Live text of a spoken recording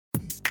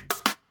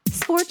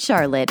Sports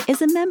Charlotte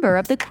is a member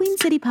of the Queen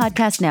City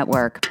Podcast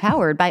Network,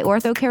 powered by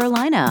Ortho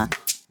Carolina.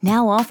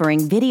 Now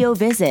offering video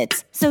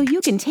visits so you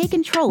can take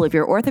control of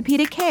your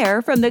orthopedic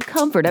care from the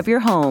comfort of your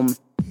home.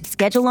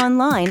 Schedule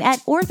online at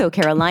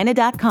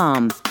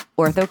orthocarolina.com.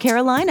 Ortho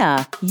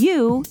Carolina,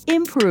 you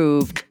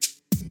improved.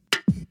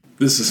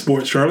 This is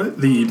Sports Charlotte,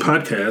 the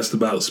podcast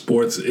about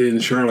sports in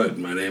Charlotte.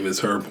 My name is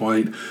Herb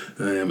White.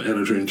 I am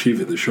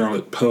editor-in-chief at the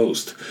Charlotte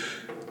Post.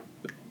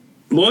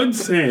 Lloyd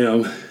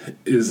Sam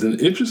is an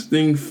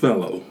interesting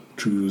fellow,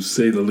 to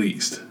say the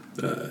least.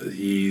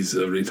 He's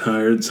a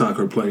retired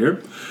soccer player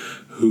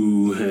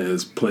who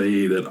has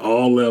played at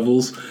all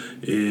levels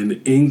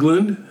in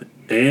England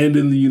and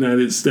in the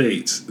United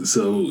States.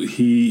 So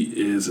he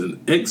is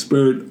an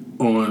expert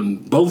on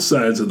both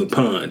sides of the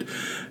pond,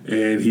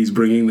 and he's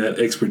bringing that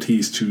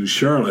expertise to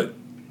Charlotte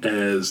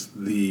as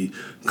the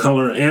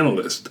color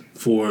analyst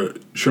for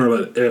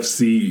Charlotte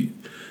FC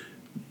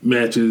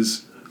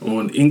matches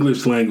on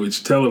English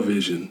language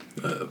television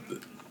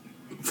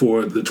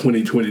for the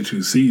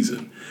 2022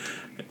 season.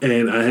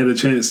 And I had a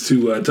chance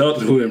to talk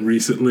to him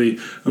recently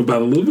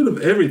about a little bit of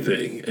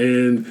everything.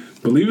 And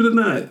believe it or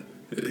not,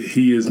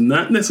 he is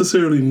not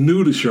necessarily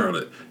new to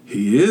Charlotte.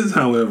 He is,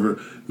 however,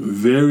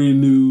 very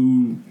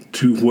new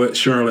to what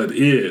Charlotte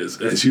is,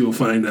 as you'll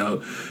find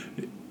out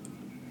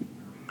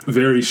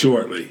very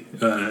shortly.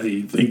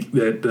 I think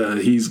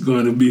that he's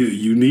going to be a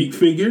unique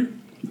figure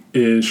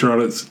in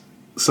Charlotte's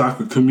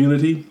soccer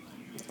community.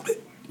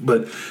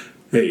 But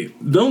hey,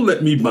 don't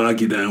let me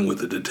bog you down with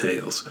the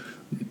details.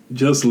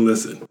 Just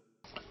listen.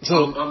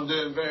 So I'm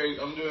doing very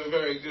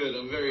good.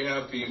 I'm very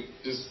happy.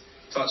 Just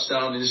touched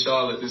down in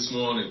Charlotte this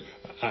morning.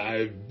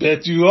 I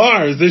bet you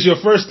are. Is this your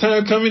first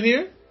time coming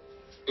here?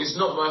 It's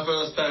not my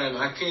first time.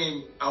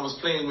 I was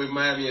playing with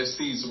Miami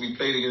FC, so we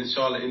played against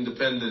Charlotte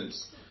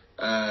Independence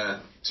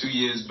 2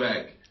 years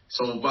back.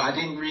 But I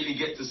didn't really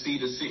get to see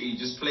the city.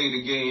 Just played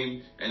a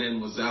game and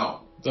then was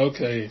out.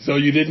 Okay, so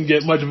you didn't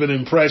get much of an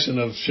impression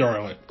of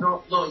Charlotte.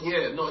 No, not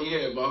yet,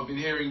 but I've been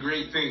hearing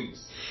great things.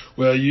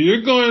 Well,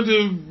 you're going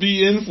to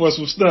be in for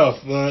some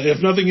stuff. If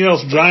nothing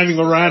else, driving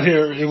around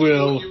here, it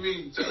will. What do you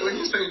mean? When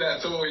you say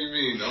that, tell me what you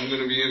mean. I'm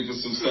going to be in for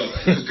some stuff.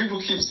 Because people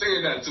keep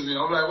saying that to me.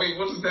 I'm like, wait,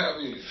 what does that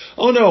mean?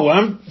 Oh, no,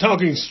 I'm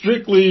talking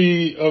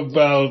strictly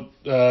about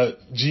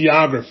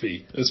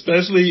geography,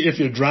 especially if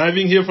you're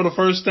driving here for the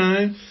first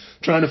time,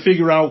 trying to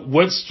figure out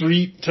what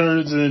street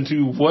turns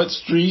into what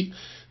street.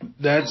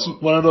 That's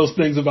one of those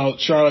things about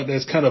Charlotte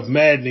that's kind of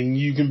maddening.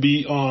 You can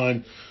be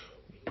on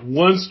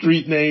one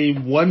street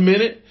name 1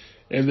 minute,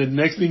 and the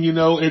next thing you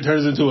know, it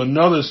turns into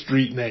another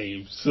street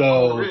name.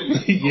 So,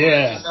 really?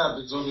 Yeah.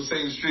 It's on the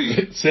same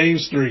street. Same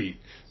street.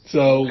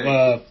 So,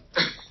 okay.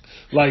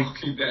 Like, I'll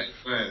keep that,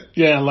 man.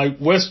 Yeah, like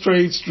West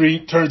Trade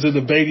Street turns into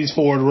Beatties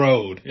Ford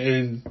Road,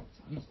 and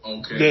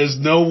there's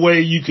no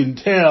way you can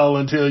tell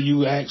until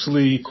you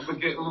actually. I'm gonna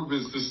get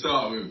Ubers to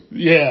start with.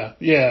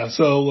 Yeah.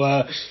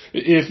 So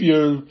if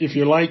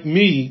you're like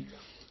me,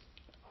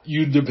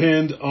 you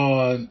depend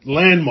on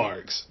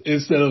landmarks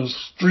instead of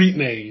street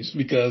names,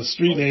 because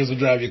street names will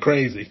drive you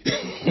crazy.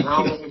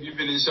 How long have you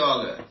been in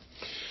Charlotte?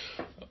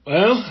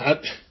 Well,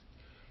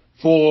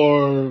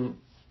 for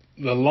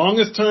the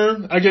longest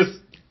term, I guess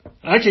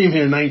I came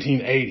here in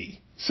 1980.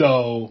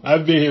 So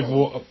I've been here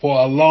for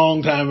a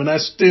long time, and I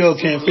still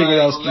can't figure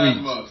out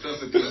streets.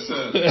 That's a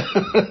concern.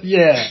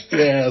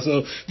 Yeah. So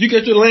if you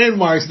get your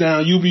landmarks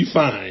down, you'll be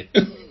fine.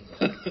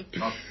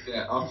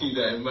 I'll keep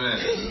that in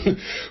mind.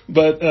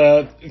 But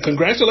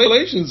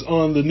congratulations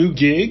on the new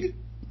gig.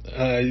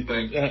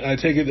 Thank you. I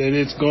take it that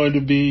it's going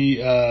to be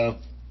a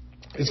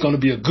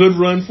good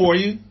run for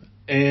you,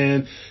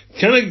 and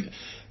kind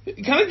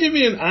of give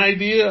me an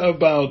idea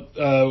about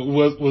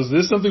was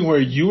this something where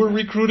you were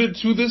recruited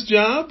to this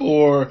job,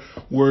 or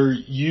were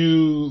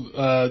you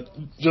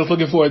just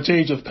looking for a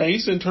change of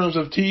pace in terms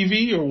of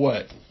TV, or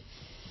what?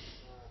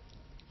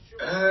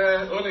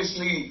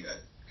 Honestly,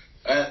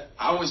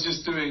 I was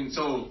just doing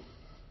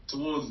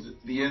towards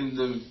the end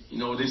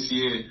of this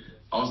year.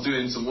 I was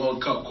doing some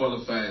World Cup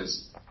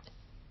qualifiers.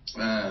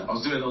 I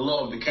was doing a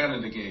lot of the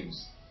Canada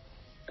games,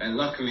 and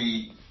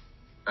luckily.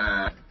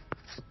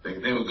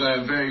 They were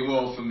going very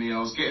well for me. I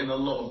was getting a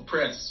lot of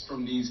press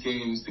from these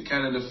games. The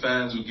Canada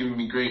fans were giving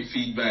me great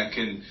feedback,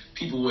 and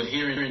people were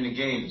hearing the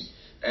games.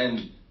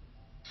 And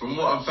from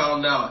what I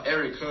found out,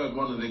 Eric heard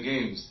one of the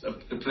games,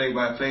 the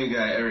play-by-play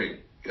guy,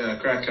 Eric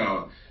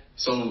Krakow.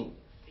 So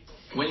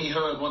when he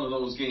heard one of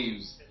those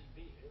games,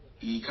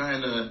 he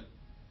kind of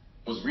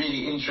was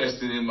really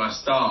interested in my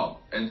style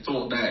and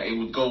thought that it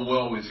would go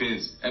well with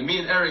his. And me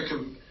and Eric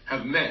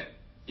have met.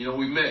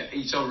 We met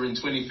each other in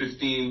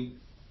 2015.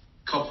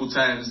 Couple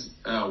times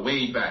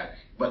way back,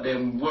 but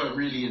then we weren't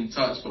really in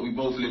touch, but we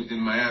both lived in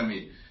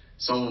Miami.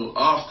 So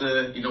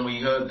after, he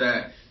heard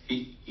that,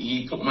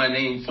 he put my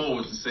name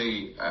forward to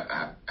say,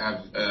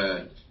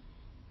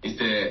 is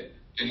there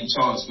any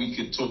chance we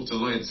could talk to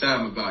Lloyd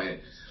Sam about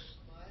it?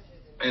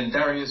 And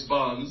Darius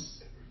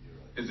Barnes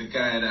is a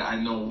guy that I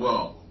know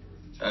well.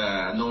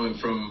 I know him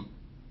from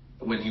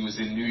when he was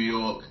in New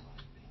York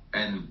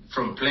and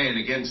from playing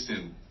against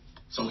him.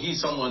 So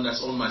he's someone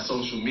that's on my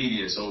social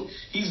media. So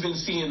he's been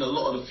seeing a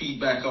lot of the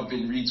feedback I've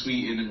been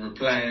retweeting and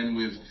replying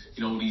with,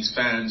 these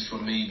fans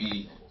from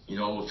maybe,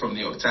 from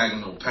the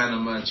octagonal,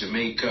 Panama,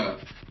 Jamaica,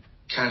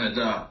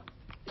 Canada,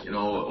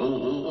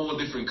 all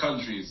different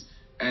countries.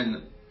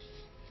 And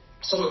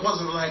so it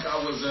wasn't like I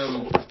was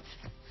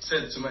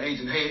said to my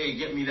agent, hey,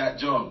 get me that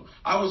job.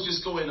 I was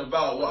just going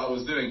about what I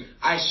was doing.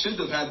 I should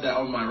have had that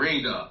on my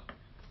radar.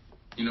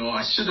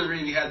 I should have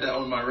really had that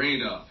on my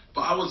radar.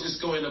 But I was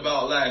just going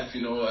about life,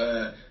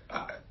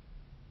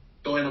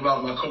 going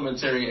about my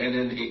commentary. And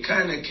then it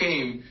kind of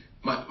came,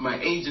 my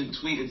agent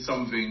tweeted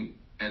something.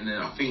 And then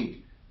I think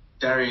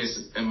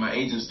Darius and my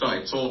agent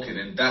started talking.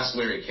 And that's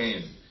where it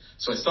came.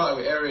 So I started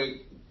with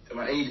Eric,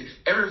 my agent.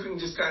 Everything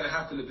just kind of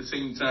happened at the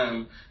same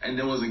time. And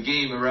there was a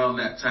game around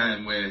that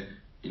time where,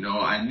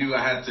 I knew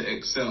I had to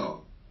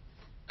excel.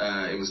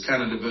 It was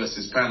Canada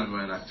versus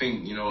Panama. And I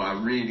think,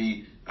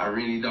 I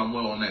really done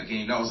well on that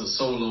game. That was a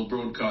solo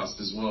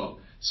broadcast as well.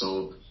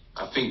 So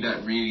I think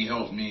that really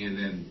helped me. And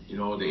then,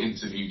 the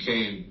interview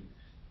came.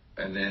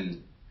 And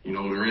then, the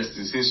rest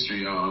is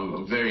history.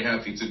 I'm very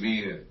happy to be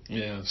here.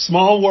 Yeah.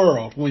 Small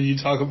world when you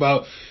talk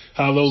about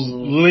how those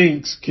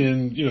links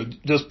can,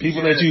 just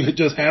people that you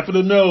just happen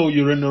to know,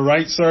 you're in the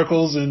right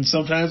circles, and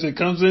sometimes it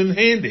comes in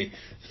handy.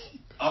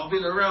 I've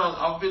been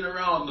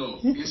around though.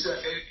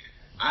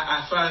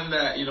 I find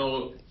that,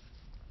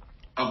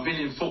 I've been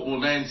in football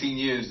 19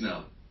 years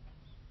now.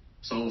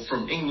 So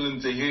from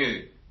England to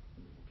here,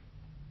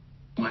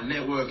 my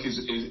network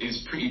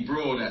is pretty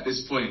broad at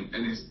this point,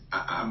 and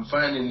I'm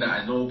finding that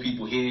I know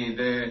people here,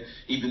 there,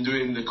 even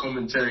doing the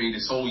commentary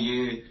this whole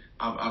year.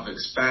 I've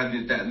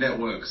expanded that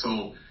network.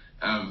 So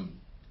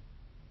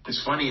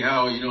it's funny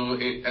how,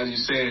 as you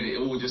said, it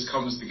all just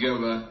comes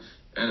together.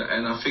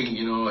 And I think,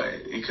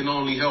 it can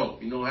only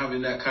help,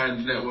 having that kind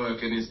of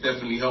network, and it's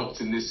definitely helped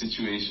in this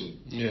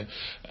situation. Yeah.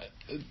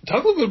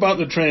 Talk a little bit about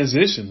the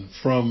transition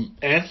from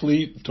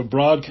athlete to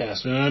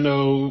broadcaster. And I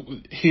know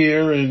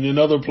here and in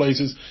other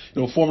places,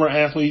 former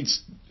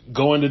athletes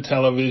go into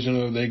television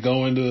or they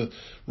go into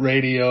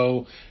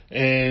radio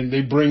and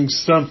they bring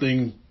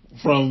something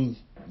from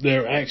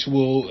their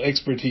actual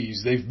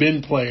expertise. They've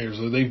been players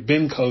or they've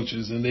been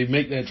coaches, and they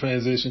make that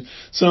transition.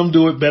 Some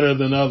do it better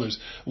than others.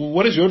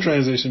 What has your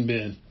transition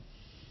been?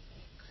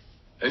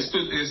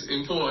 It's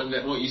important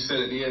that what you said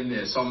at the end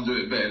there, some do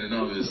it better than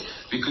others,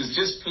 because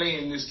just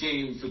playing this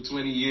game for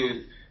 20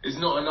 years is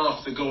not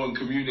enough to go and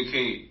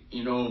communicate,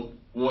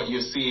 what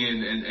you're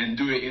seeing and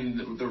do it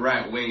in the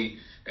right way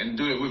and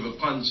do it with a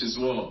punch as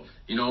well.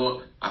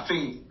 I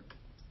think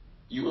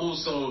you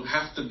also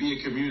have to be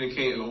a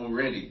communicator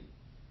already.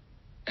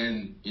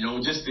 And,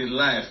 just in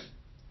life,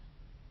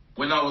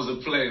 when I was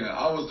a player,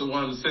 I was the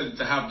one sent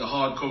to have the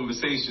hard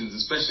conversations,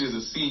 especially as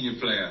a senior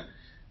player.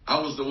 I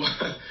was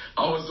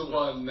the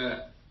one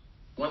that,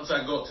 once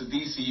I got to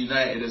DC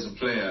United as a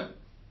player,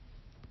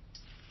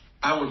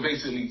 I would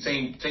basically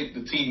take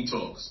the team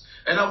talks.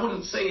 And I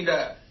wouldn't say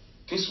that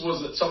this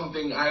was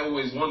something I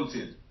always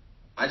wanted.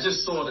 I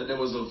just saw that there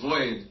was a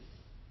void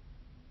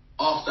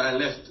after I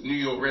left New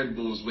York Red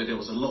Bulls, where there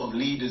was a lot of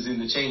leaders in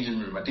the changing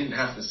room. I didn't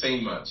have to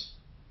say much.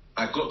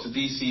 I got to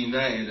DC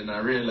United and I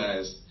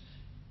realized,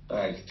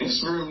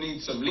 this room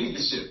needs some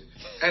leadership.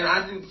 And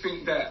I didn't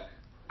think that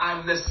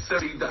I'm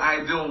necessarily the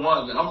ideal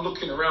one. I'm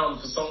looking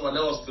around for someone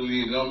else to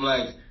lead, and I'm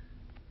like,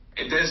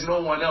 there's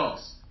no one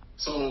else.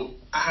 So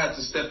I had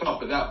to step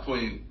up at that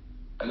point.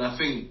 And I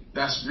think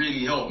that's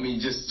really helped me,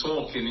 just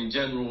talking in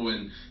general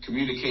and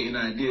communicating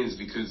ideas,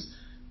 because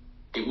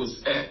it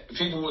was,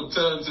 people would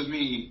turn to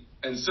me,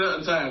 and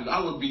certain times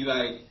I would be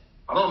like,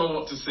 I don't know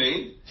what to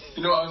say,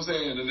 you know what I'm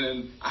saying? And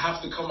then I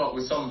have to come up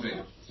with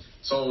something.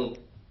 So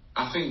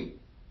I think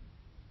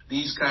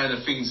these kind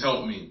of things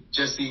help me.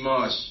 Jesse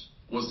Marsch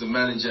was the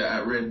manager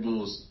at Red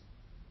Bulls.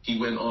 He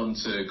went on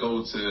to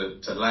go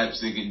to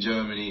Leipzig in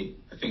Germany.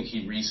 I think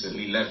he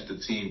recently left the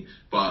team,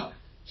 but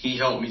he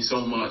helped me so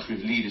much with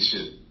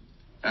leadership.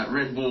 At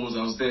Red Bulls,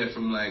 I was there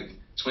from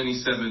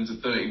 27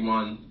 to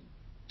 31.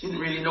 Didn't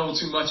really know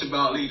too much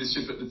about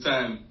leadership at the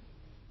time.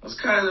 I was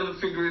kind of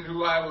figuring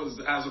who I was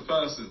as a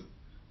person.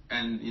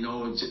 And,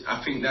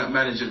 I think that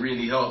manager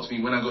really helped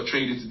me. When I got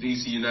traded to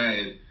DC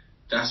United,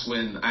 that's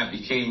when I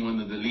became one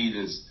of the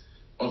leaders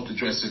of the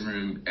dressing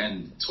room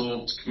and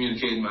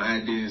communicated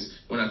my ideas.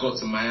 When I got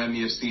to Miami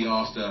FC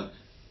after,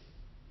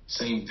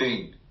 same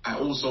thing. I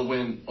also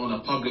went on a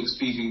public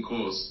speaking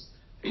course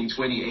in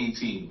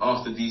 2018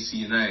 after DC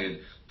United.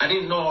 I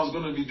didn't know I was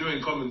going to be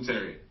doing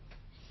commentary,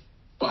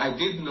 but I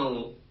did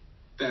know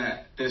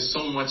that there's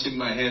so much in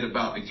my head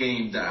about the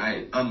game that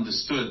I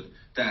understood,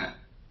 that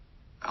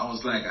I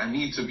was like, I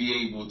need to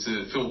be able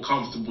to feel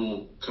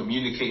comfortable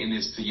communicating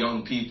this to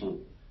young people.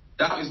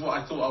 That is what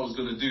I thought I was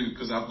going to do,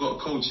 because I've got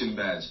a coaching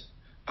badge.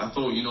 I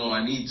thought,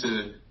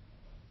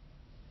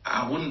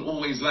 I wouldn't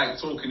always like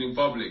talking in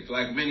public,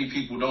 like many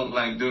people don't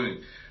like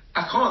doing.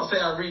 I can't say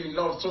I really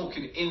love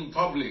talking in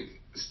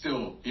public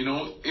still,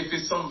 If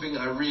it's something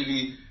I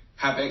really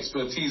have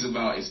expertise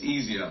about, it's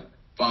easier.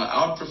 But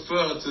I'd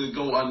prefer to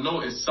go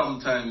unnoticed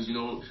sometimes, you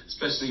know,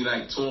 especially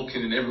like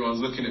talking and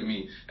everyone's looking at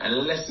me,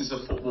 unless it's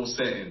a football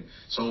setting.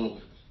 So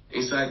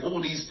it's like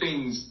all these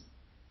things.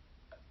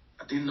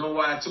 I didn't know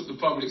why I took the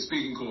public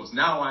speaking course.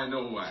 Now I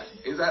know why.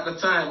 It's at the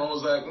time I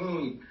was like,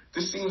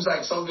 this seems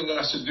like something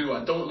I should do.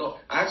 I don't know.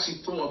 I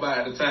actually thought about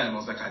it at the time. I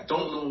was like, I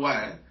don't know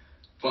why,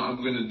 but I'm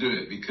going to do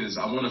it because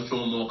I want to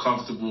feel more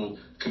comfortable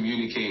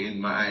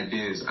communicating my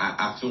ideas.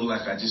 I feel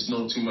like I just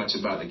know too much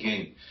about the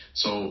game.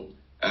 So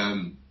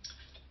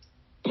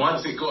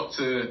once it got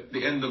to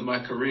the end of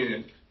my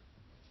career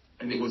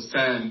and it was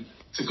time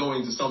to go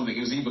into something, it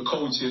was either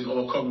coaching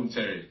or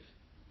commentary.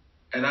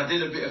 And I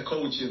did a bit of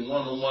coaching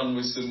one-on-one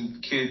with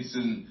some kids,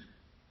 and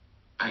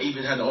I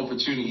even had the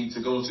opportunity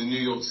to go to New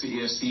York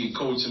City FC and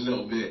coach a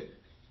little bit.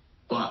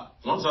 But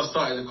once I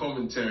started the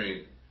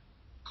commentary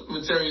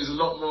is a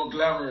lot more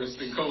glamorous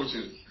than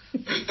coaching.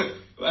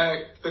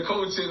 Like, the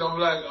coaching, I'm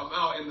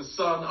out in the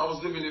sun. I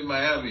was living in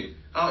Miami,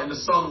 out in the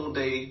sun all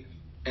day,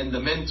 and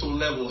the mental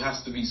level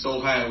has to be so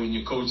high when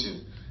you're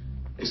coaching.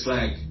 It's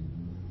like,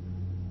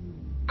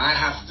 I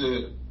have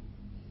to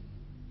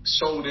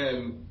show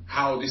them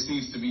how this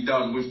needs to be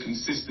done with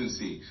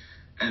consistency.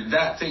 And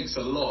that takes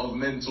a lot of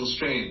mental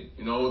strain.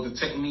 You know, the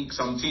techniques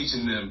I'm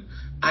teaching them,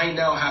 I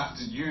now have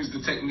to use the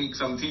techniques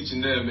I'm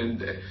teaching them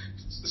and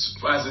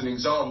as an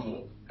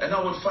example. And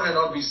I would find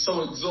I'd be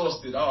so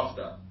exhausted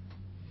after.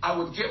 I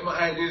would get my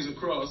ideas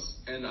across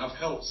and I've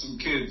helped some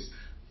kids.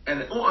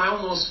 And I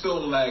almost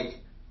feel like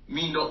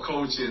me not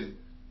coaching,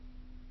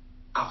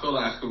 I feel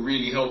like I could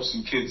really help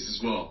some kids as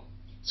well.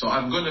 So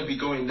I'm going to be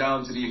going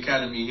down to the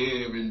academy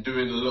here and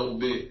doing a little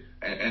bit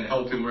and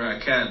helping where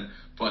I can.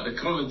 But the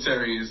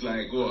commentary is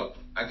like, what?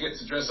 I get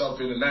to dress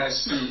up in a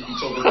nice suit and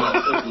talk about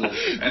football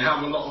and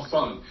have a lot of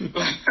fun.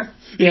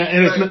 Yeah,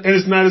 and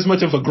it's not as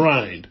much of a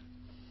grind.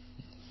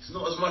 It's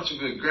not as much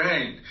of a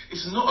grind.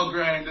 It's not a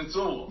grind at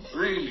all,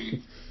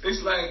 really.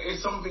 It's like,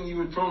 it's something you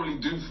would probably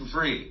do for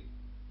free.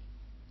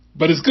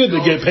 But it's good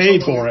to get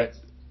paid for it.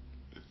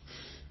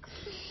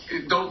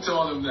 Don't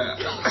tell them that.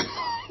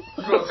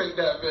 You gotta take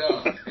that bit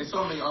out. It's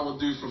something I would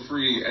do for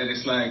free, and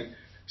it's like,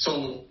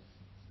 so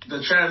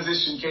the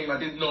transition came. I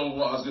didn't know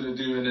what I was gonna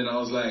do, and then I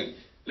was like,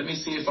 let me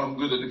see if I'm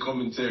good at the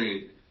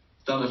commentary.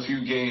 Done a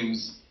few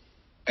games,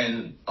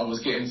 and I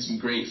was getting some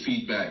great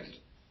feedback.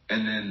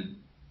 And then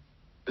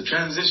the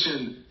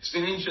transition, it's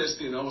been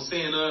interesting. I was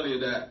saying earlier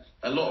that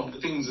a lot of the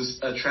things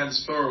are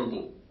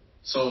transferable.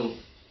 So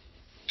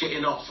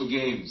getting up for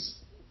games,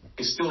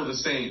 it's still the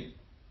same.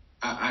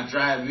 I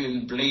drive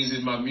in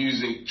blazing my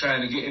music,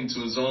 trying to get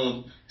into a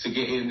zone to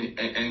get in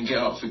and get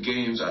up for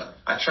games.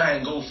 I try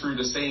and go through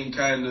the same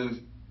kind of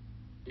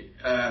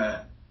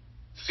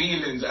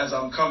feelings as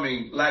I'm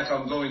coming, like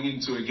I'm going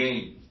into a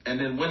game. And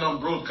then when I'm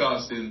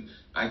broadcasting,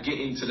 I get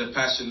into the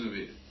passion of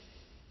it.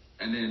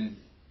 And then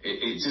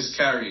it just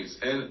carries.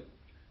 And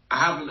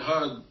I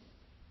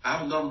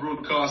haven't done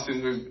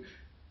broadcasting with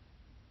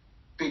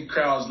big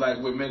crowds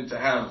like we're meant to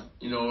have,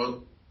 you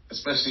know,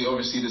 especially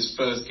obviously this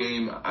first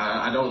game.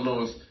 I don't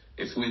know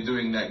if we're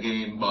doing that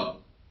game, but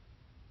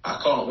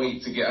I can't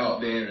wait to get out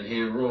there and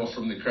hear roar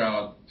from the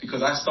crowd,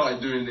 because I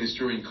started doing this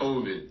during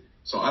COVID.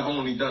 So I've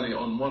only done it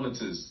on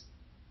monitors.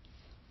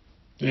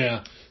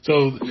 Yeah. So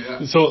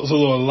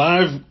a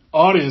live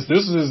audience,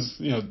 this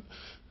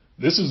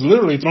is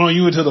literally throwing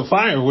you into the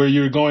fire, where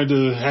you're going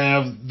to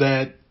have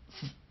that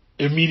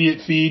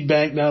immediate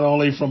feedback, not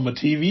only from a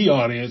TV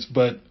audience,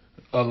 but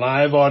a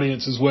live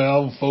audience as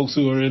well, folks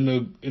who are in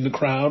the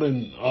crowd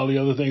and all the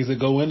other things that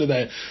go into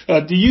that.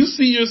 Do you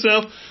see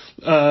yourself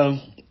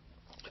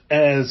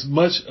as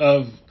much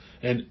of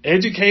an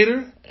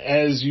educator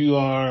as you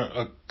are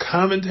a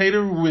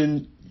commentator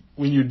when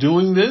you're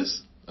doing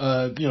this?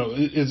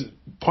 Is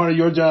part of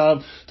your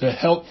job to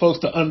help folks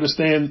to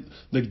understand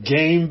the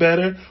game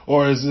better,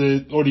 or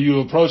do you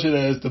approach it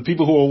as the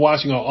people who are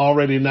watching are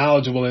already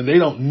knowledgeable and they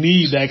don't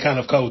need that kind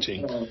of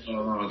coaching?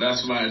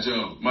 That's my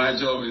job. My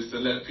job is to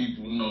let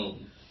people know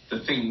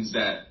the things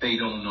that they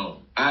don't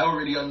know. I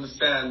already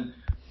understand,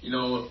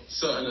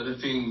 certain of the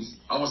things.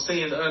 I was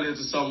saying earlier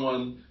to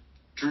someone,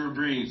 Drew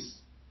Brees,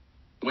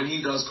 when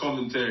he does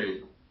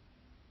commentary,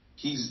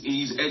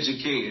 he's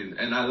educating,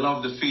 and I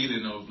love the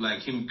feeling of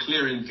like him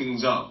clearing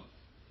things up.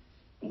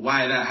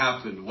 Why that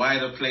happened, why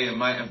the player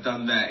might have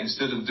done that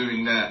instead of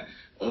doing that,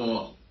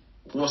 or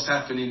what's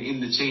happening in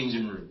the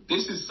changing room.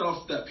 This is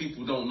stuff that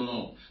people don't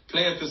know.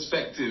 Player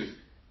perspective,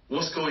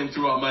 what's going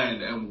through our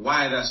mind and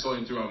why that's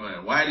going through our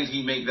mind. Why did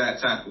he make that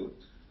tackle?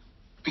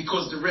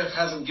 Because the ref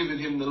hasn't given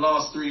him the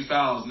last 3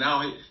 fouls.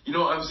 Now, you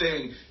know what I'm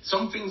saying?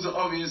 Some things are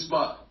obvious,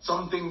 but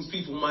some things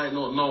people might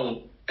not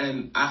know.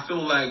 And I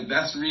feel like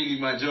that's really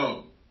my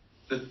job.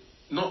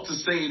 Not to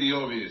say the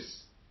obvious.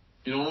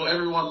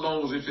 Everyone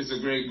knows if it's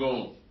a great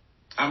goal.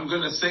 I'm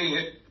going to say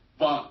it,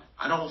 but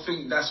I don't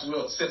think that's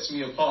what sets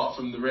me apart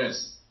from the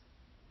rest.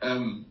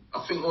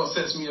 I think what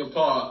sets me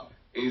apart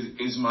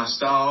is my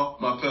style,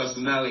 my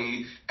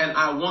personality, and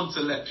I want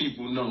to let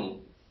people know,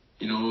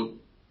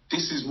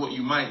 this is what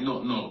you might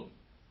not know.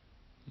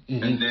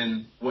 Mm-hmm. And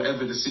then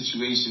whatever the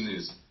situation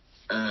is,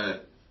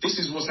 this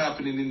is what's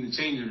happening in the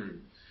changing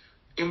room.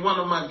 In one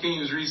of my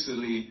games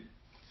recently,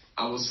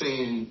 I was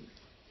saying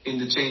in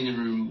the changing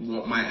room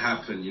what might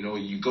happen. You know,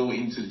 you go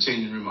into the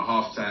changing room at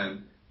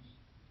halftime,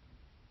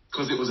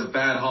 because it was a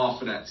bad half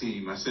for that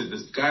team. I said, the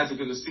guys are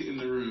going to sit in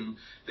the room.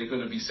 They're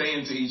going to be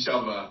saying to each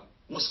other,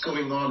 what's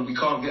going on? We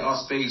can't get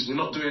our space. We're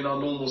not doing our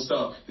normal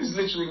stuff. This is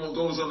literally what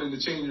goes on in the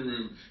changing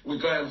room.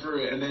 We're going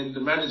through it, and then the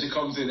manager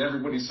comes in,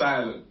 everybody's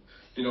silent.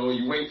 You know,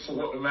 you wait for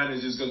what the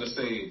manager's going to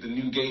say, the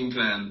new game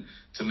plan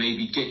to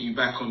maybe get you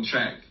back on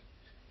track.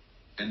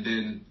 And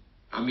then,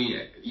 I mean,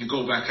 you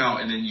go back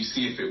out and then you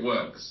see if it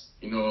works.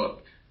 You know,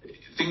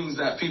 things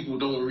that people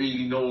don't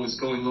really know is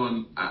going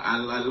on. I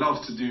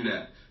love to do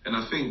that. And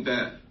I think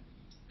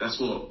that's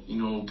what, you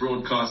know,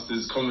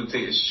 broadcasters,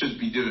 commentators should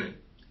be doing.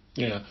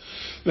 Yeah.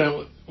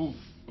 Now,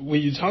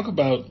 when you talk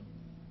about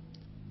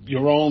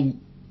your own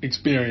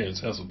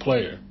experience as a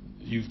player,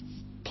 you've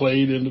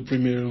played in the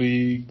Premier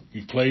League,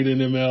 you've played in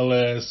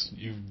MLS,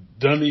 you've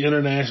done the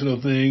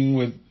international thing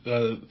with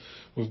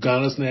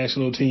Ghana's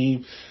national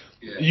team.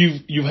 Yeah.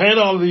 You've had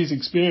all of these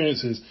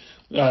experiences.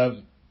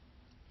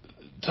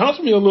 Talk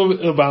to me a little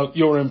bit about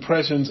your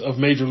impressions of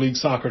Major League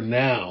Soccer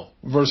now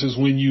versus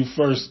when you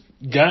first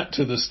got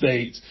to the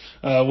States.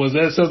 Was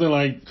that something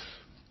like,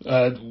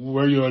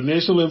 were your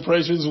initial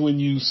impressions when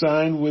you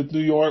signed with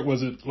New York,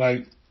 was it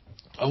like,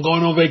 I'm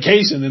going on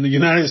vacation in the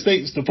United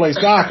States to play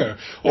soccer?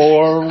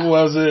 Or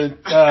was it,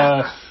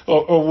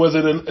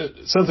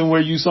 something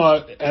where you saw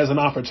it as an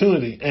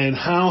opportunity? And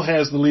how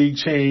has the league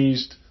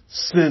changed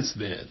since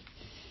then?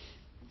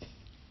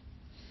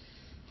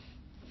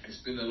 It's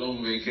been a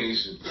long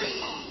vacation.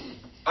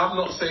 I'm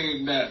not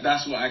saying that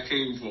that's what I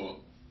came for.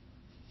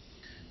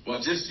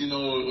 But just, you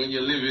know, when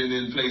you're living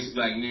in places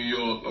like New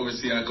York,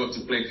 obviously I got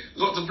to play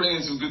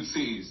in some good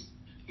cities.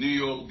 New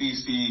York,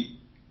 DC,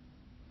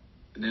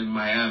 and then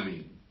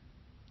Miami.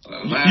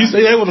 You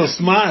say that with a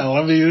smile.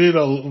 I mean, you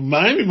know,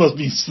 Miami must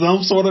be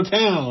some sort of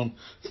town.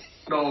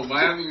 No,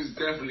 Miami was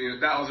definitely,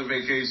 that was a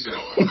vacation.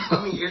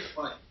 I mean, it's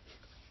like,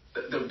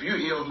 the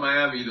beauty of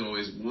Miami, though,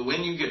 is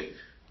when you get,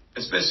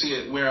 especially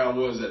at where I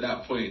was at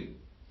that point,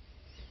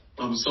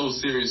 I'm so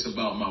serious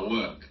about my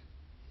work.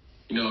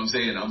 You know what I'm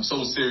saying? I'm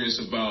so serious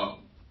about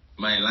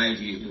my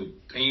livelihood,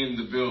 paying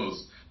the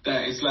bills,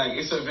 that it's like,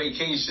 it's a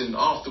vacation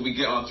after we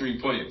get our 3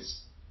 points.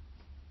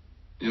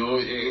 You know,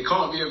 it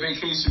can't be a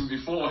vacation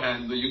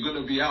beforehand, that you're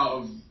going to be out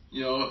of,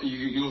 you know,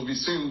 you'll be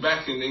soon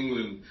back in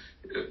England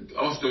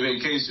after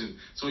vacation.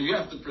 So you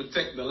have to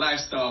protect the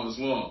lifestyle as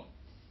well.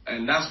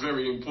 And that's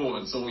very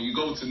important. So when you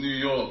go to New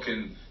York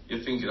and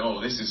you're thinking,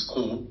 oh, this is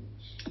cool.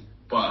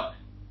 But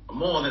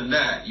more than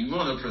that, you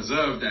want to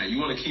preserve that. You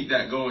want to keep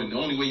that going. The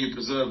only way you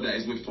preserve that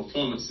is with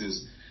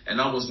performances.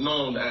 And I was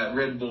known at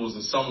Red Bulls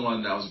as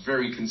someone that was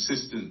very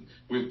consistent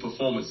with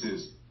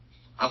performances.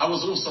 I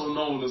was also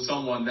known as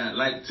someone that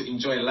liked to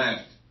enjoy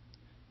life.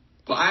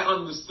 But I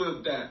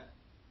understood that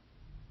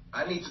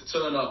I need to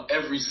turn up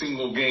every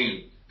single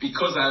game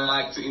because I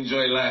like to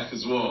enjoy life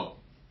as well.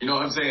 You know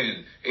what I'm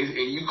saying?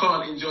 You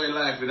can't enjoy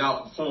life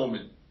without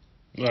performing.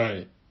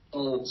 Right.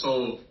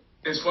 So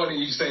it's funny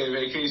you say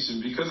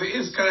vacation, because it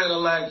is kind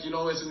of like, you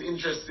know, it's an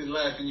interesting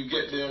life and you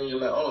get there and you're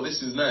like, oh,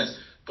 this is nice.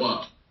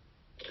 But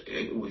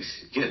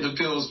get the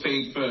bills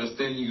paid first,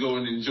 then you go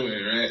and enjoy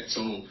it, right?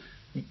 So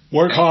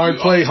work hard,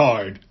 play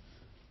hard.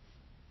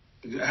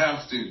 You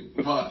have to.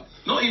 But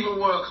not even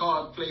work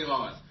hard, play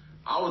hard.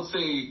 I would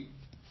say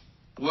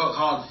work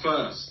hard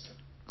first,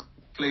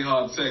 play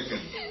hard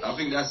second. I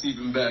think that's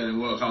even better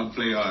than work hard,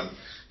 play hard.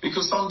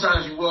 Because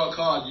sometimes you work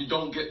hard, you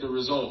don't get the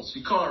results.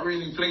 You can't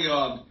really play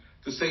hard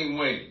the same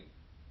way.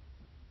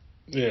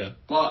 Yeah.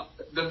 But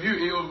the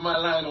beauty of my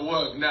line of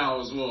work now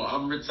as well,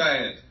 I'm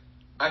retired.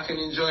 I can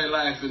enjoy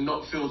life and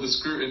not feel the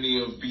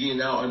scrutiny of being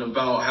out and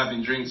about,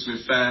 having drinks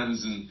with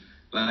fans, and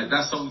like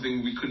that's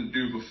something we couldn't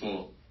do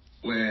before.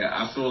 Where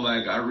I feel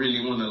like I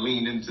really want to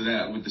lean into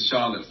that with the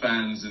Charlotte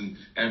fans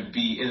and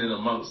be in and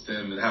amongst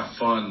them and have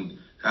fun,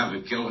 have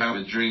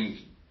a drink.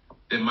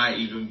 There might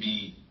even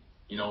be,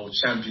 you know,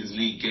 Champions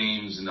League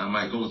games, and I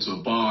might go to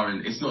a bar,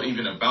 and it's not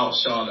even about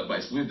Charlotte, but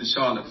it's with the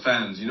Charlotte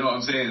fans. You know what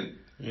I'm saying?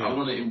 Yeah. I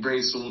want to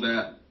embrace all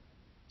that.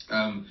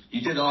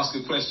 You did ask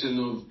a question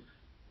of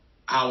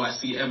how I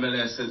see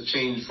MLS has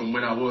changed from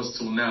when I was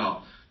till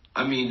now.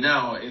 I mean,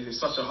 now it's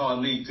such a hard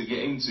league to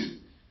get into.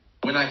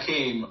 When I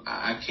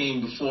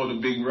came before the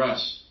big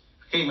rush.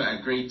 I came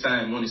at a great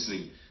time,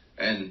 honestly.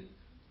 And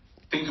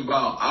think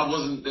about,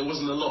 there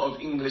wasn't a lot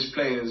of English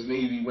players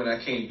maybe when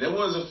I came. There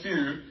was a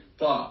few,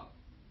 but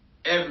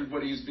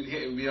everybody's been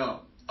hitting me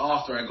up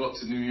after I got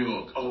to New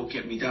York. Oh,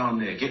 get me down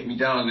there, get me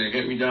down there,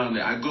 get me down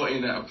there. I got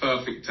in at a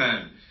perfect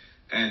time.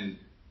 And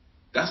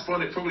that's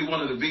probably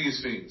one of the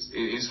biggest things.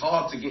 It's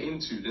hard to get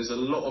into. There's a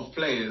lot of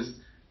players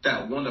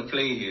that want to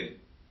play here,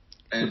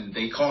 and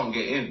they can't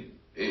get in.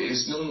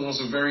 It's almost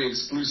a very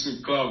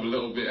exclusive club a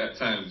little bit at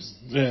times.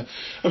 Yeah.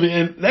 I mean,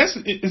 and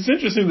it's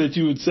interesting that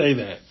you would say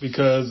that,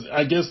 because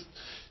I guess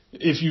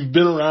if you've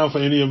been around for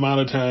any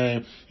amount of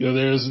time, you know,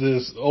 there's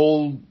this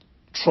old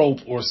trope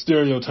or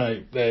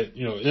stereotype that,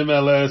 you know,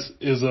 MLS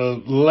is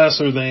a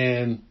lesser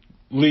than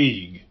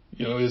league.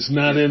 You know, it's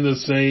not at the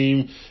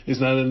same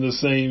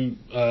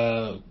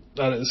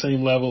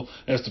level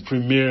as the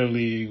Premier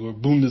League or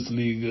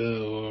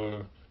Bundesliga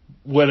or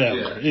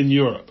whatever in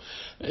Europe.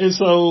 And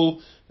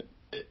so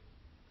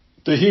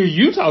to hear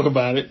you talk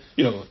about it,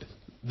 you know,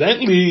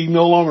 that league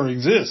no longer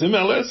exists.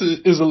 MLS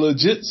is a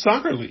legit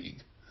soccer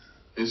league.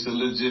 It's a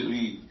legit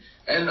league.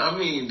 And I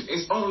mean,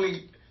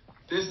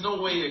 there's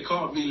no way it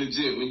can't be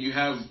legit when you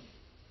have,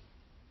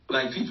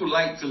 like, people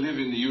like to live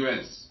in the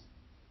US.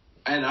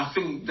 And I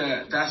think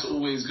that's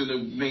always going to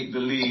make the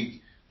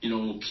league, you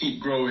know,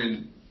 keep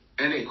growing.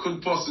 And it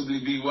could possibly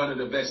be one of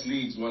the best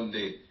leagues one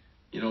day,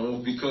 you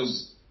know,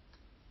 because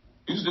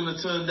who's going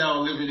to turn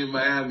down living in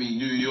Miami,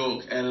 New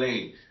York,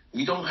 LA?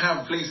 We don't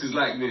have places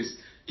like this.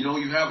 You know,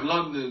 you have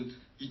London.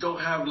 You don't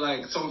have,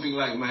 like, something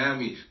like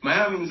Miami.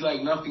 Miami is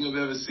like nothing I've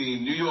ever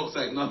seen. New York's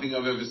like nothing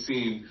I've ever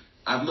seen.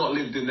 I've not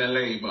lived in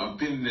LA, but I've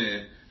been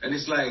there. And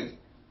it's like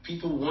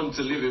people want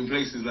to live in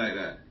places like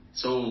that.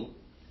 So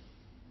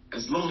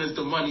as long as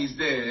the money's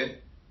there,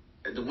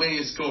 the way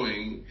it's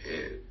going,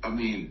 I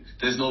mean,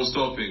 there's no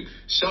stopping.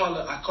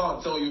 Charlotte, I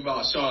can't tell you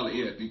about Charlotte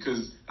yet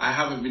because I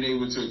haven't been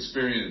able to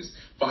experience.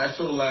 But I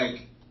feel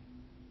like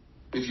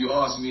if you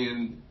ask me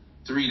in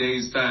 3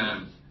 days'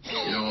 time,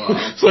 you know,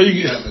 so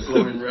you have a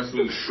glowing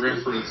reference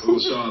on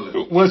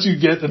Charlotte. Once you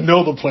get to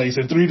know the place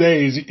in 3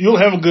 days, you'll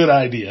have a good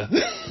idea.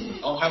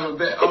 I'll have a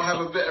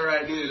better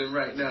idea than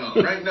right now.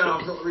 Right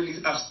now,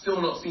 I've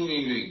still not seen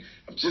anything.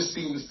 I've just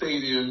seen the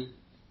stadium.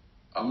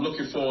 I'm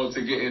looking forward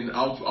to getting.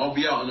 I'll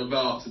be out and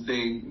about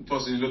today,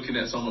 possibly looking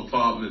at some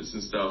apartments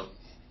and stuff.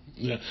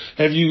 Yeah.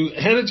 Have you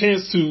had a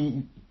chance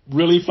to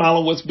really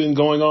follow what's been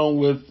going on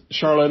with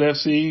Charlotte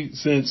FC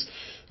since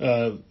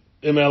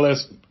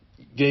MLS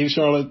gave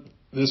Charlotte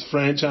this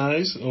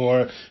franchise,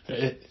 or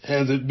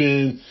has it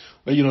been,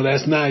 well, you know,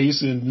 that's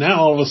nice, and now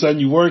all of a sudden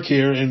you work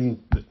here, and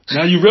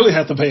now you really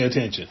have to pay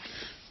attention?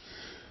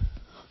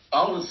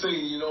 I would say,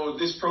 you know,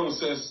 this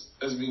process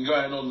has been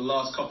going on the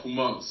last couple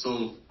months,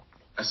 so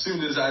as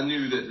soon as I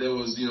knew that there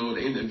was, you know,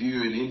 the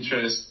interview and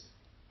interest,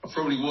 I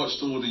probably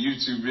watched all the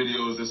YouTube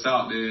videos that's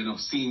out there, and I've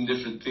seen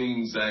different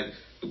things like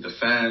with the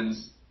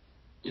fans,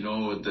 you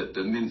know,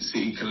 the Mint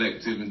City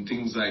Collective and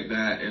things like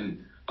that.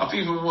 And I've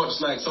even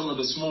watched like some of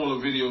the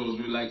smaller videos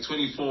with like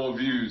 24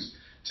 views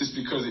just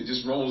because it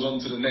just rolls on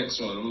to the next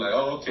one. I'm like,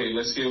 oh, okay,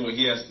 let's hear what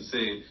he has to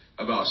say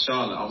about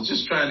Charlotte. I was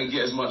just trying to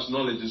get as much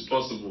knowledge as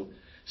possible.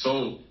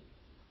 So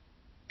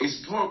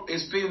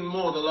it's been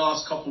more the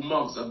last couple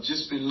months. I've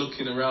just been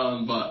looking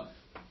around, but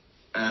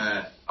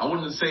I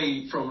wouldn't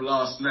say from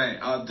last night.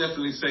 I'd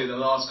definitely say the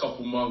last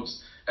couple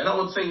months. And I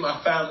would say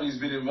my family's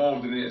been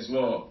involved in it as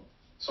well.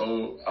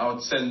 So I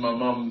would send my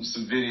mum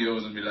some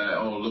videos and be like,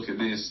 oh, look at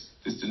this.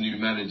 This is the new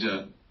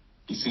manager.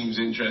 He seems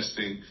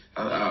interesting.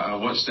 I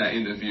watched that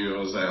interview. I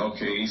was like,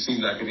 okay, he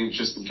seems like an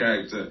interesting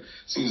character.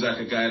 Seems like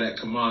a guy that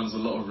commands a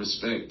lot of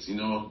respect, you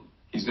know.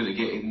 He's going to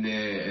get in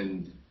there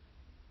and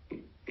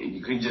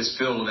you can just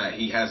feel that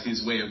he has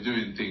his way of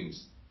doing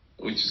things,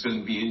 which is going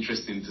to be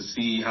interesting to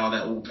see how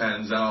that all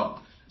pans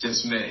out.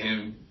 Just met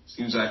him.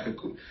 Seems like a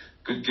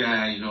good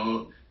guy, you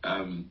know.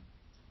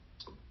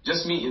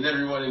 Just meeting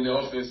everyone in the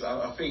office,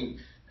 I think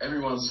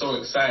everyone's so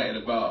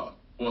excited about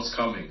what's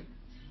coming.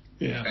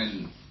 Yeah.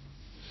 And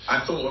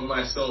I thought of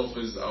myself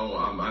as, oh,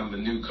 I'm a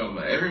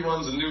newcomer.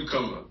 Everyone's a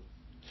newcomer.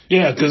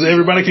 Yeah, because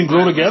everybody can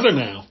grow together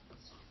now.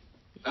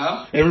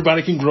 Huh?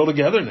 Everybody can grow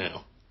together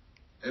now.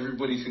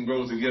 Everybody can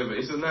grow together.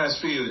 It's a nice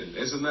feeling.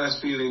 It's a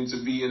nice feeling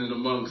to be in and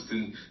amongst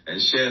and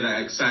share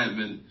that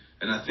excitement.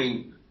 And I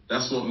think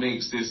that's what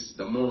makes this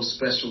the most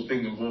special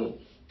thing of all,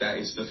 that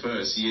it's the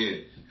first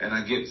year. And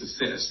I get to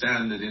set a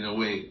standard in a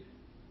way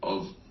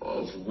of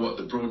what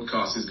the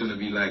broadcast is going to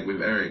be like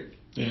with Eric.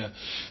 Yeah.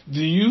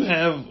 Do you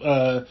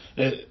have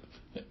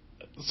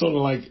sort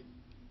of like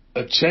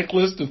a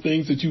checklist of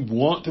things that you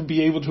want to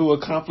be able to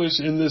accomplish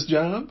in this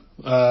job?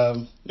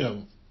 You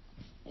know,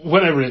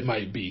 whatever it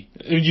might be.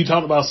 You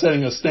talked about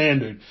setting a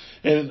standard,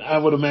 and I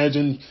would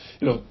imagine,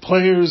 you know,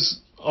 players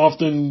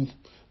often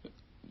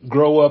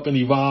grow up and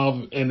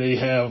evolve, and they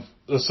have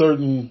a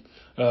certain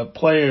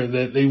player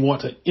that they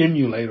want to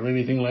emulate or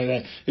anything like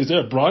that. Is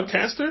there a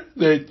broadcaster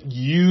that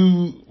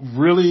you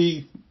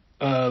really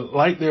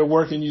like their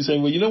work and you say,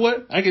 well, you know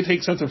what? I can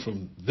take something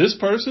from this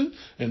person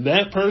and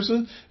that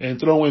person and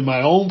throw in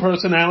my own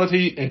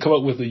personality and come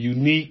up with a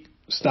unique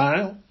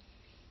style?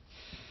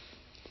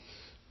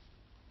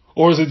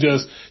 Or is it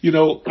just, you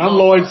know, I'm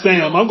Lloyd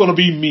Sam, I'm going to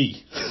be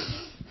me?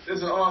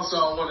 There's an answer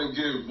I want to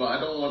give, but I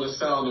don't want to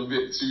sound a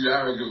bit too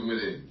arrogant with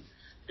it,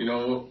 you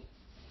know,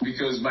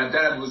 because my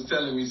dad was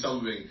telling me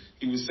something.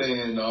 He was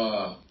saying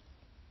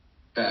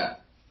that,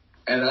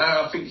 and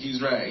I think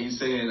he's right. He's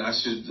saying I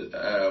should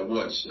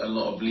watch a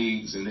lot of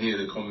leagues and hear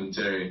the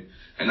commentary.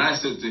 And I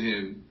said to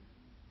him,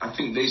 I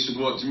think they should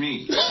watch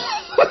me.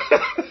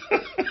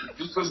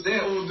 Because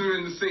they're all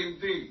doing the same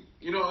thing.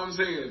 You know what I'm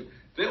saying?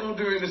 They're all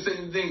doing the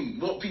same thing.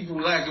 What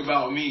people like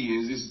about me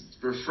is it's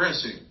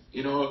refreshing.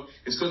 You know,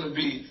 it's going to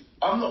be,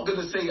 I'm not going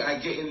to say I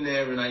get in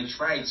there and I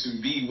try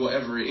to be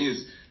whatever it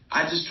is.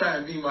 I just try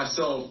and be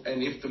myself,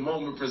 and if the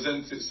moment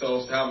presents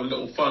itself to have a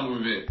little fun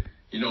with it,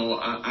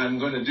 I'm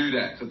going to do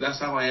that, because that's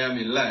how I am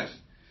in life.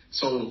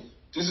 So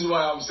this is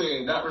why I'm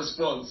saying that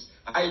response.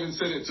 I even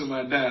said it to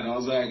my dad. I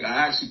was like,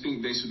 I actually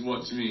think they should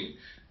watch me.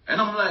 And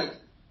I'm like,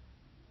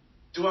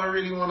 do I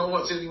really want to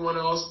watch anyone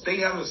else? They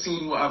haven't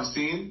seen what I've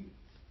seen.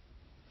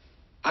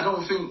 I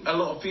don't think a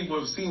lot of people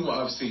have seen what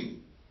I've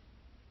seen.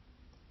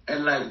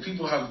 And like,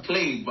 people have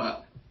played,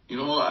 but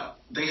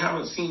they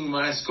haven't seen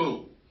my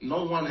scope.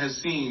 No one has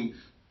seen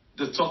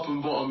the top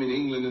and bottom in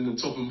England and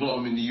the top and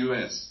bottom in the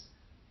US.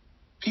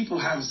 People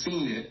have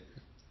seen it.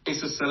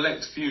 It's a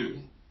select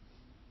few.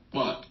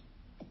 But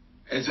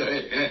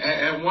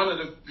and one of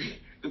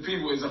the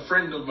people is a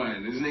friend of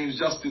mine. His name's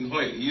Justin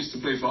Hoyt. He used to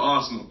play for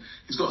Arsenal.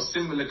 He's got a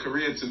similar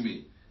career to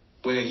me,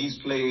 where he's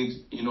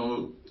played,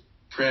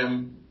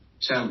 Prem,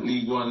 Champ,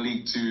 League 1,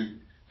 League 2,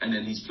 and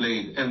then he's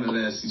played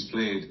MLS, he's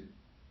played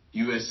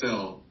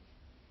USL.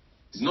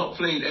 He's not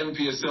played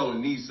MPSL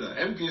in Nisa.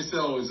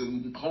 MPSL is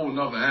a whole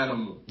nother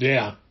animal.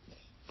 Yeah.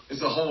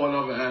 It's a whole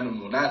other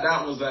animal.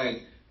 That was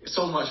like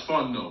so much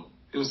fun though.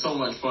 It was so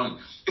much fun.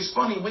 It's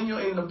funny, when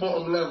you're in the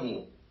bottom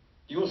level,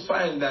 you'll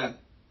find that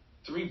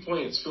 3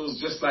 points feels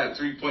just like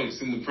 3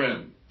 points in the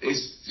Prem. You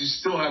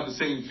still have the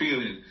same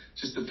feeling,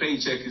 just the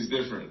paycheck is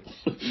different.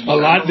 A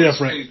lot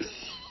different.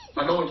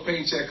 I know which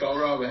paycheck I'd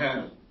rather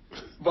have.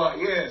 But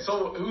yeah,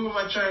 so who am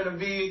I trying to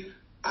be?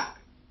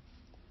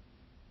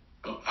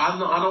 I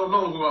don't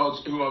know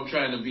who I'm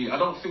trying to be. I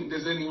don't think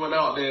there's anyone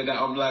out there that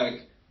I'm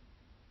like.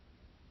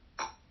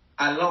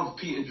 I love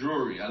Peter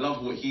Drury. I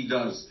love what he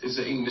does. He's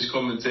an English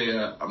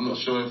commentator. I'm not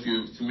sure if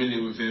you're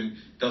familiar with him.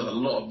 Does a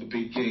lot of the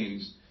big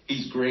games.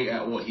 He's great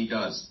at what he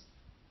does.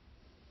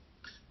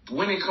 But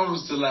when it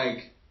comes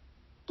to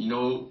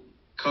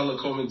color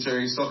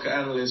commentary, soccer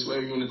analyst,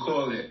 whatever you want to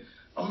call it,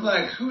 I'm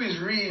like, who is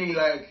really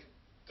like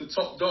the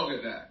top dog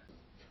at that?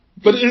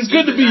 But it's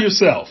good to be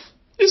yourself.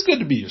 It's good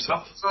to be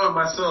yourself. I prefer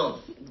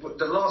myself.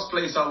 The last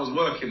place I was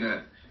working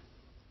at,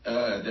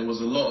 there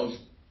was a lot of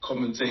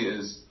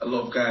commentators, a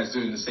lot of guys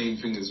doing the same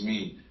thing as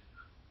me.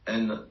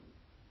 And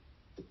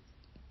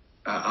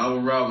I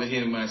would rather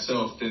hear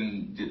myself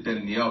than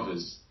the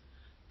others.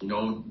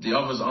 The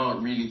others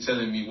aren't really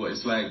telling me what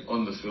it's like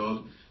on the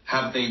field.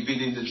 Have they been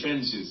in the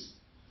trenches?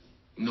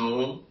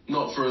 No,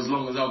 not for as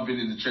long as I've been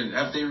in the trenches.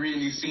 Have they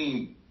really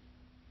seen?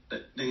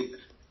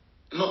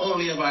 Not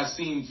only have I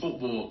seen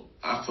football,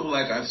 I feel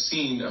like I've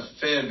seen a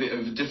fair bit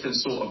of a different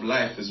sort of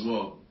life as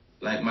well.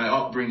 Like, my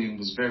upbringing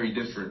was very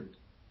different.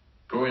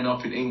 Growing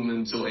up in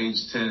England till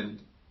age 10,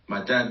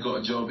 my dad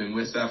got a job in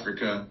West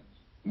Africa,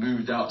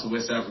 moved out to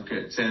West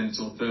Africa at 10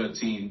 till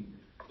 13,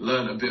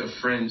 learned a bit of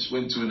French,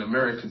 went to an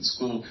American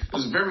school. It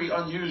was very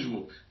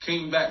unusual.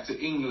 Came back to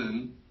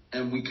England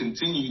and we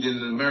continued in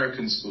an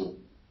American school.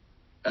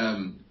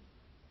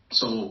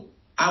 So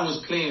I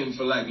was playing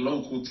for like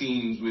local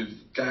teams with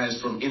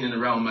guys from in and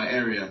around my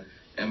area.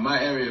 And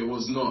my area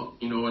was not,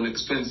 an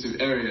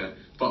expensive area,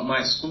 but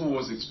my school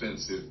was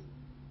expensive.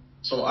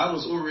 So I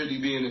was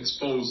already being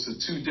exposed to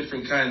two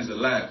different kinds of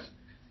life,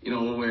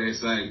 where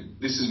it's like,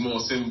 this is more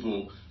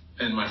simple.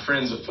 And my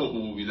friends at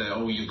football will be like,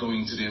 oh, you're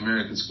going to the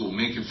American school,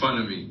 making fun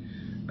of me.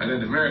 And then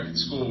the American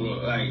school,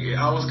 like,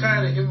 I was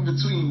kind of in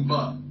between,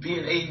 but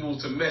being able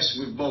to mesh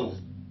with both.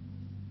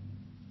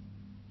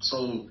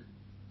 So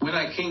when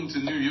I came to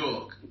New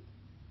York,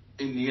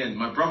 in the end,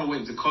 my brother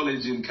went to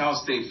college in Cal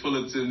State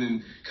Fullerton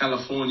in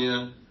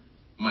California.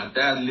 My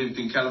dad lived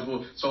in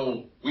California.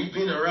 So we've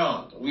been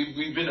around.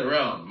 We've been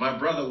around. My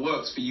brother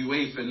works for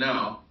UEFA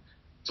now.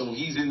 So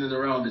he's in and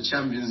around the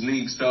Champions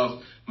League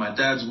stuff. My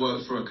dad's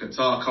worked for a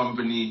Qatar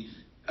company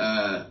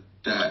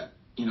that,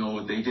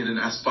 they did an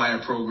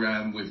Aspire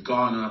program with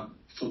Ghana,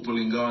 football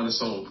in Ghana.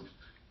 So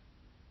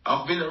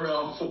I've been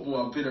around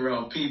football. I've been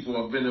around people.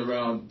 I've been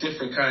around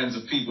different kinds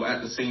of people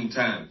at the same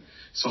time.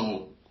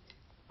 So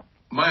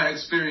my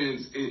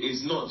experience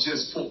is not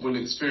just football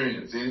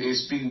experience.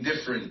 It's been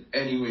different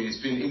anyway.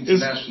 It's been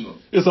international.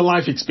 It's a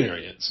life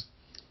experience.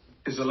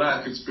 It's a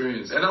life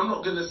experience. And I'm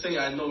not going to say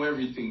I know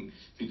everything,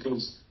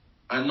 because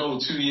I know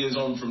 2 years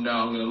on from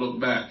now, I'm going to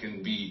look back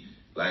and be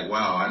like,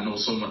 wow, I know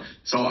so much.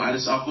 So I've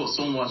got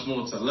so much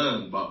more to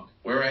learn. But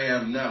where I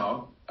am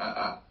now,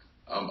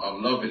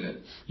 I'm loving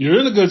it. You're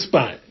in a good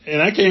spot. And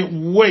I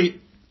can't wait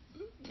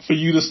for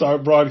you to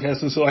start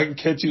broadcasting so I can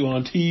catch you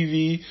on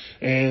TV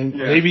and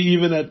maybe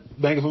even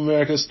at Bank of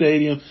America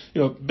Stadium.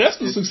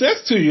 Best of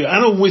success to you. I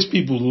don't wish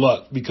people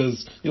luck,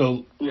 because,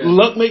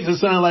 luck makes it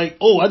sound like,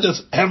 oh, I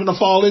just happen to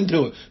fall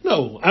into it.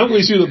 No, I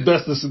wish you the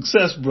best of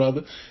success,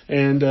 brother.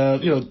 And,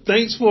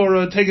 thanks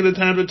for taking the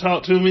time to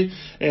talk to me.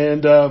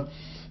 And,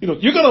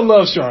 you're going to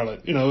love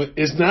Charlotte.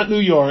 It's not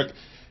New York.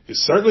 It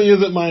certainly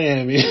isn't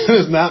Miami.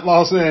 It's not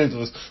Los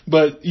Angeles.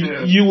 But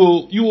you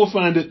will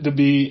find it to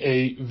be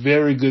a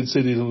very good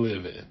city to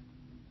live in.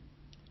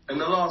 And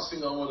the last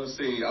thing I want to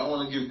say, I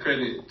want to give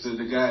credit to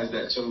the guys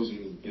that chose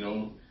me.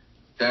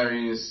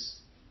 Darius,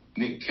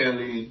 Nick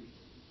Kelly,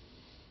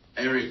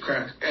 Eric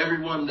Crack,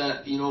 everyone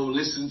that,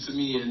 listened to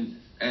me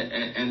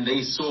and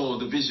they saw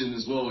the vision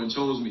as well and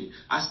chose me.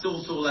 I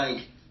still feel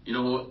like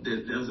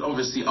there's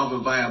obviously other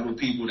viable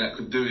people that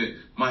could do it.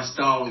 My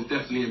style is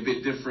definitely a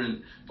bit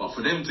different, but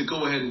for them to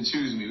go ahead and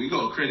choose me, we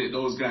got to credit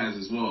those guys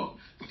as well,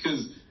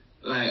 because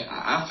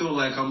I feel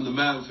like I'm the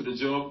man for the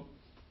job.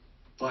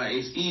 But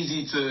it's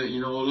easy to,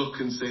 look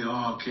and say,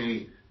 oh,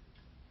 okay,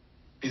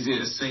 is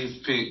it a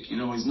safe pick?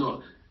 He's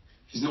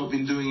not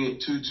been doing it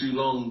too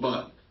long.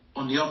 But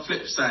on the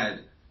flip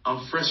side,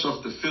 I'm fresh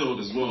off the field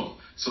as well.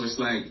 So it's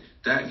like,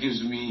 that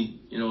gives me,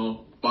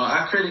 but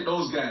I credit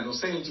those guys. I was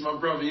saying to my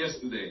brother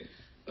yesterday,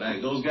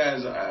 like, those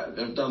guys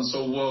have done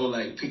so well,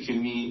 like,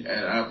 picking me,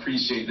 and I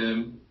appreciate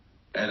them.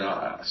 And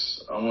I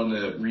want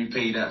to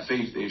repay that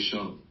faith they've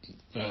shown.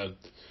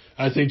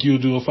 I think you'll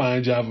do a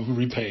fine job of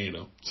repaying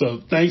them. So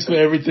thanks for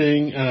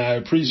everything, and I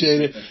appreciate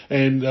it.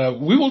 And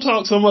we will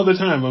talk some other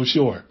time, I'm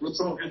sure. We'll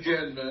talk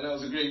again, man. That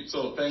was a great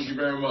talk. Thank you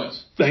very much.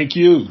 Thank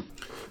you.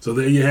 So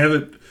there you have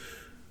it.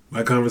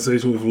 My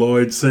conversation with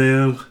Lloyd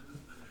Sam,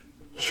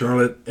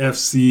 Charlotte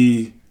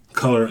FC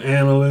color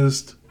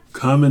analyst,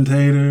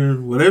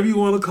 commentator, whatever you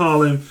want to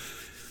call him.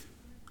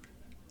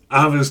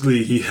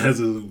 Obviously, he has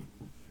a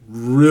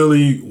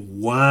really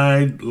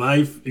wide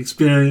life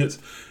experience,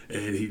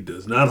 and he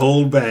does not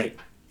hold back.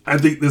 I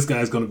think this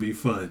guy's going to be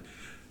fun.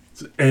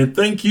 And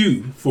thank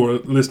you for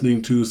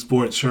listening to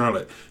Sports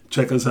Charlotte.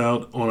 Check us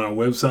out on our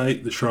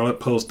website,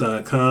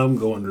 thecharlottepost.com.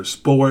 Go under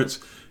sports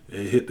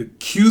and hit the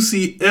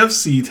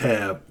QCFC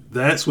tab.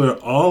 That's where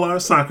all our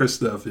soccer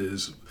stuff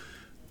is.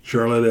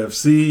 Charlotte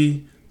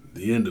FC,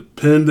 the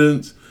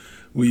Independents.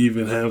 We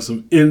even have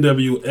some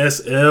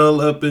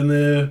NWSL up in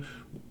there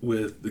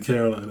with the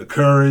Carolina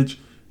Courage.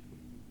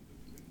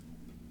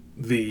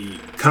 The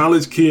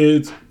college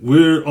kids,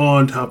 we're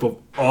on top of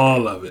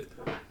all of it.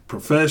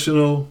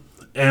 Professional,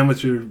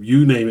 amateur,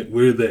 you name it,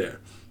 we're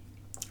there.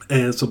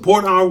 And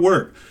support our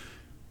work.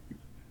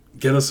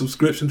 Get a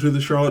subscription to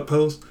the Charlotte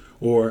Post,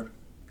 or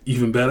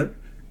even better,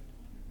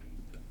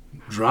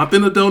 drop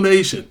in a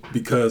donation,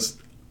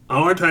 because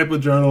our type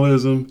of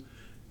journalism,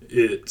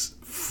 it's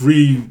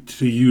free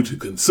to you to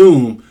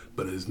consume,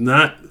 but it's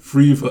not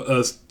free for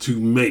us to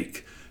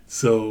make.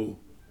 So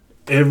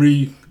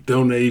every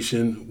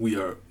donation we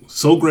are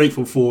so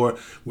grateful for.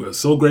 We're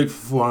so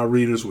grateful for our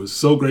readers. We're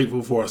so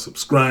grateful for our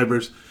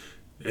subscribers.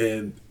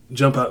 And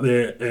jump out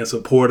there and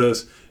support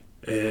us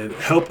and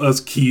help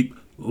us keep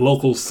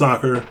local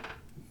soccer,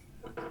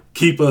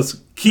 keep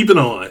us keeping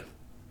on.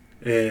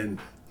 And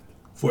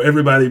for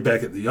everybody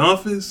back at the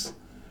office,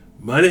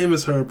 my name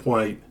is Herb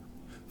White.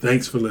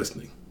 Thanks for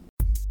listening.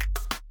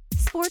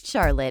 Sports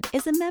Charlotte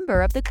is a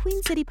member of the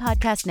Queen City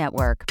Podcast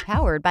Network,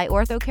 powered by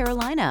Ortho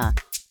Carolina.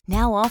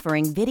 Now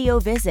offering video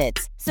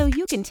visits, so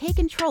you can take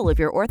control of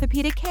your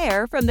orthopedic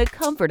care from the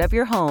comfort of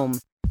your home.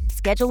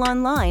 Schedule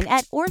online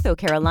at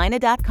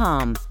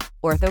orthocarolina.com.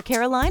 Ortho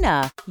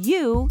Carolina,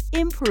 you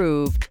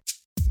improved.